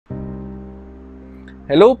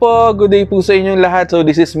Hello po! Good day po sa inyong lahat. So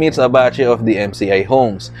this is Mitz, Abache of DMCI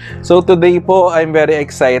Homes. So today po, I'm very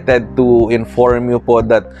excited to inform you po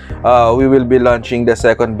that we will be launching the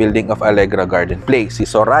second building of Allegra Garden Place, si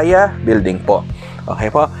Soraya building po.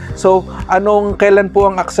 Okay po? So, kailan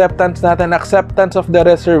po ang acceptance natin? Acceptance of the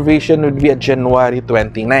reservation would be at January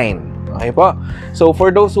 29. Okay po? So,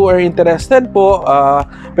 for those who are interested po,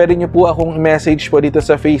 pwede nyo po akong message po dito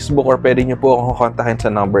sa Facebook or pwede nyo po akong kontakin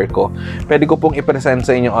sa number ko. Pwede ko pong i-present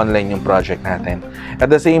sa inyo online yung project natin.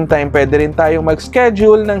 At the same time, pwede rin tayong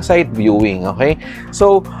mag-schedule ng site viewing. Okay?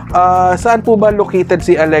 So, saan po ba located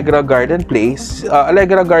si Allegra Garden Place?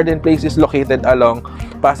 Allegra Garden Place is located along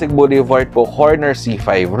Pasig Boulevard po, corner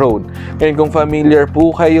C5 Road. Ngayon, kung familiar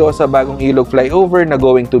po kayo sa bagong ilog flyover na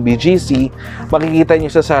going to BGC, makikita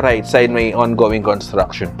nyo sa right side may ongoing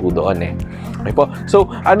construction po doon eh. Okay po. So,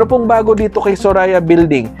 ano pong bago dito kay Soraya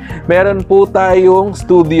Building? Meron po tayong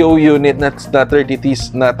studio unit na 30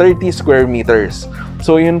 square meters.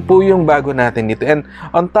 So, yun po yung bago natin dito. And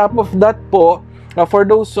on top of that po, for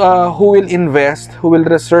those who will invest, who will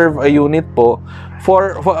reserve a unit po,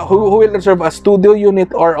 who will reserve a studio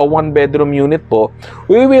unit or a one-bedroom unit po,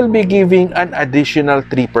 we will be giving an additional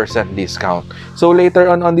 3% discount. So later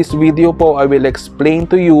on this video po, I will explain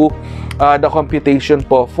to you the computation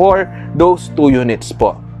po for those two units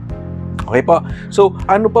po. Okay po. So,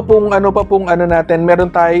 ano pa pong natin?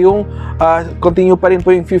 Meron tayong continue pa rin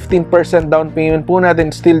po yung 15% down payment po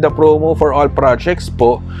natin, still the promo for all projects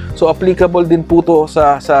po. So, applicable din po to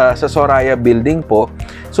sa Soraya building po.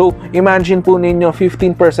 So, imagine po ninyo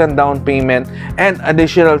 15% down payment and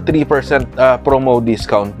additional 3% promo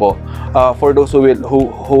discount po for those who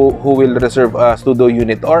will reserve a studio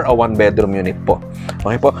unit or a one-bedroom unit po.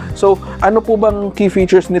 Okay po. So, ano po bang key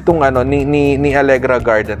features nitong ni Allegra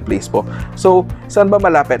Garden Place po? So, saan ba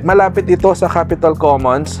malapit? Malapit ito sa Capital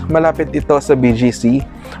Commons, malapit ito sa BGC,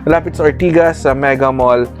 malapit sa Ortigas, sa Mega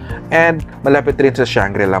Mall, and malapit rin sa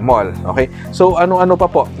Shangri-La Mall. Okay? So, ano pa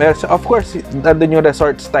po? Of course, nandun yung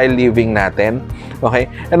resort style living natin. Okay?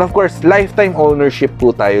 And of course, lifetime ownership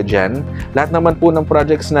po tayo dyan. Lahat naman po ng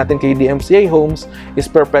projects natin kay DMCI Homes is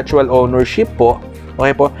perpetual ownership po.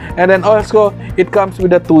 Okay po? And then also, it comes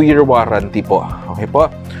with a 2-year warranty po. Okay po?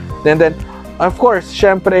 Then, of course,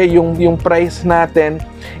 syempre, yung price natin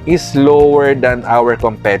is lower than our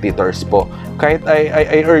competitors po. Kahit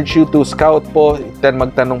I urge you to scout po, then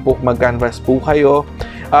magtanong po, mag-canvas po kayo.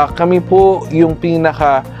 Kami po yung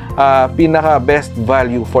pinaka best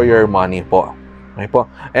value for your money po. Okay po.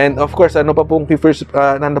 And of course, ano pa pong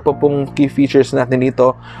key features natin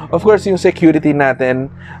dito? Of course, yung security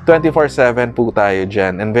natin, 24/7 po tayo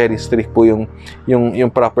dyan. And very strict po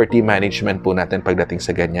yung property management po natin pagdating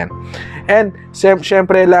sa ganyan. And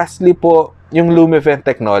syempre, lastly po, yung Lumivent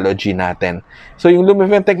technology natin. So, yung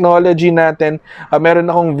Lumivent technology natin,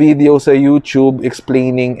 meron akong video sa YouTube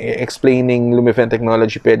explaining Lumivent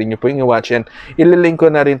technology. Pwede nyo po yung i-watch and ililink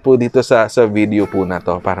ko na rin po dito sa video po na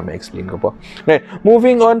to para ma-explain ko po. Okay,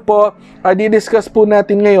 moving on po, di-discuss po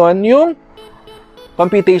natin ngayon yung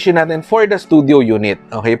computation natin for the studio unit.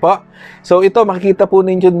 Okay po? So, ito, makikita po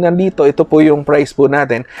ninyo nandito. Ito po yung price po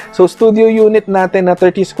natin. So, studio unit natin na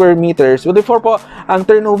 30 square meters. But before po, ang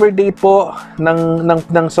turnover date po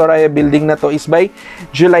ng Soraya building na to is by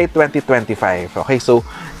July 2025. Okay? So,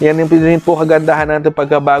 yan yung rin po kagandahan natin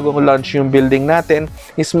pagka bagong launch yung building natin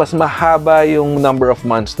is mas mahaba yung number of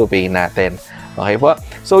months to pay natin. Okay po?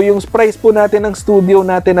 So, yung price po natin ng studio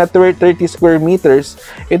natin na 30 square meters,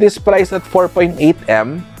 it is priced at 4.8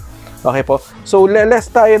 M. Okay po? So, less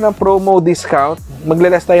tayo ng promo discount.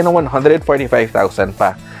 Magle-less tayo ng 145,000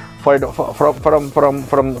 pa from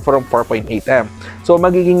 4.8 M. So,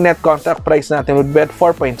 magiging net contract price natin would be at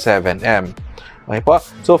 4.7 M. Okay po?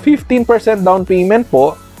 So, 15% down payment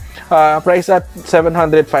po, price at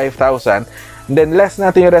 705,000. Then, less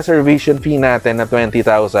natin yung reservation fee natin na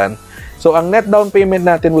 20,000. So, ang net down payment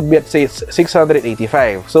natin would be at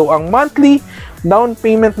 685. So, ang monthly down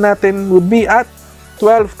payment natin would be at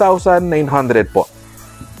 12,900 po.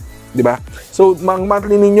 Diba? So, ang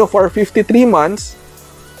monthly ninyo for 53 months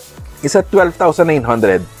is at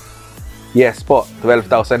 12,900. Yes po,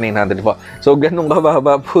 12,900 po. So, ganun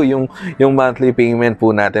kababa po yung monthly payment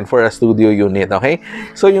po natin for a studio unit, okay?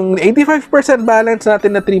 So, yung 85% balance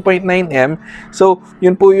natin na 3.9 M, so,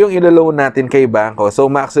 yun po yung iloloan natin kay bangko. So,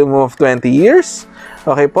 maximum of 20 years,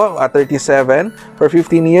 okay po, at 37, for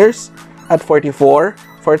 15 years, at 44,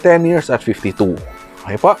 for 10 years, at 52.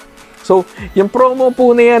 Okay po? So, yung promo po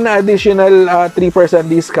na yan na additional 3%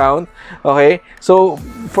 discount, okay? So,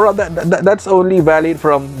 for that's only valid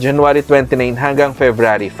from January 29 hanggang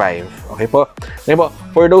February 5. Okay po? Okay po?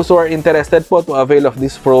 For those who are interested po to avail of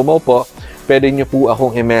this promo po, pwede nyo po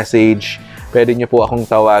akong i-message, pwede nyo po akong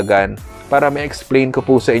tawagan para ma-explain ko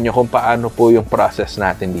po sa inyo kung paano po yung process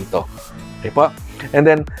natin dito. Okay po? And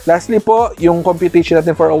then, lastly po, yung computation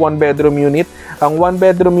natin for a 1-bedroom unit. Ang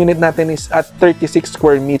 1-bedroom unit natin is at 36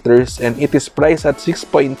 square meters and it is priced at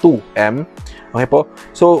 6.2 M. Okay po?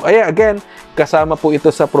 So, again, kasama po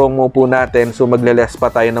ito sa promo po natin. So, magle-less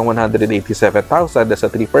pa tayo ng 187,000. That's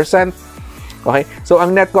a 3%. Okay? So,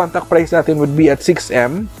 ang net contract price natin would be at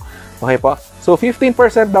 6M. Okay po? So,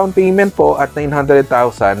 15% down payment po at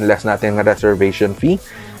 900,000. Less natin ng reservation fee.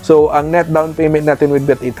 So, ang net down payment natin would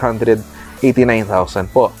be at 889,000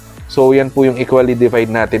 po. So, yan po yung equally divide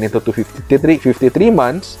natin into 53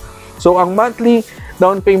 months. So, ang monthly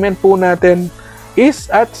down payment po natin is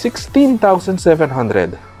at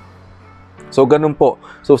 16,700. So, ganun po.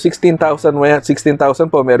 So, 16,000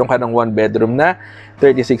 po, meron ka ng 1-bedroom na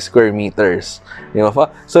 36 square meters. Di ba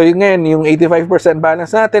po? So, yun ngayon, yung 85%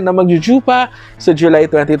 balance natin na mag-due pa sa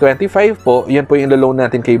July 2025 po, yan po yung loan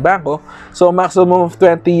natin kay Banko. So, maximum of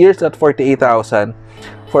 20 years at 48,000.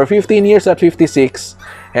 For 15 years at 56,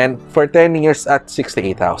 and for 10 years at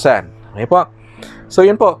 68,000. Okay po? So,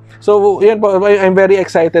 yun po. So, yun po. I'm very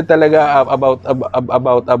excited talaga about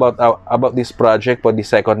this project po, the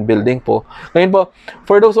second building po. Ngayon po,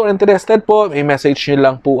 for those who are interested po, may message nyo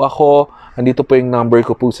lang po ako. Andito po yung number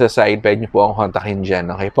ko po sa side. Pwede nyo po akong kontakin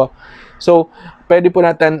dyan. Okay po? So, pwede po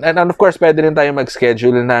natin, and of course, pwede rin tayo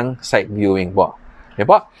mag-schedule ng site viewing po. Okay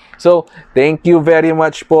po? So, thank you very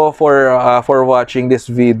much po for watching this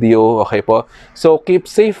video. Okay po? So, keep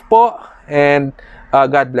safe po and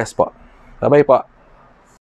God bless po. Bye-bye po.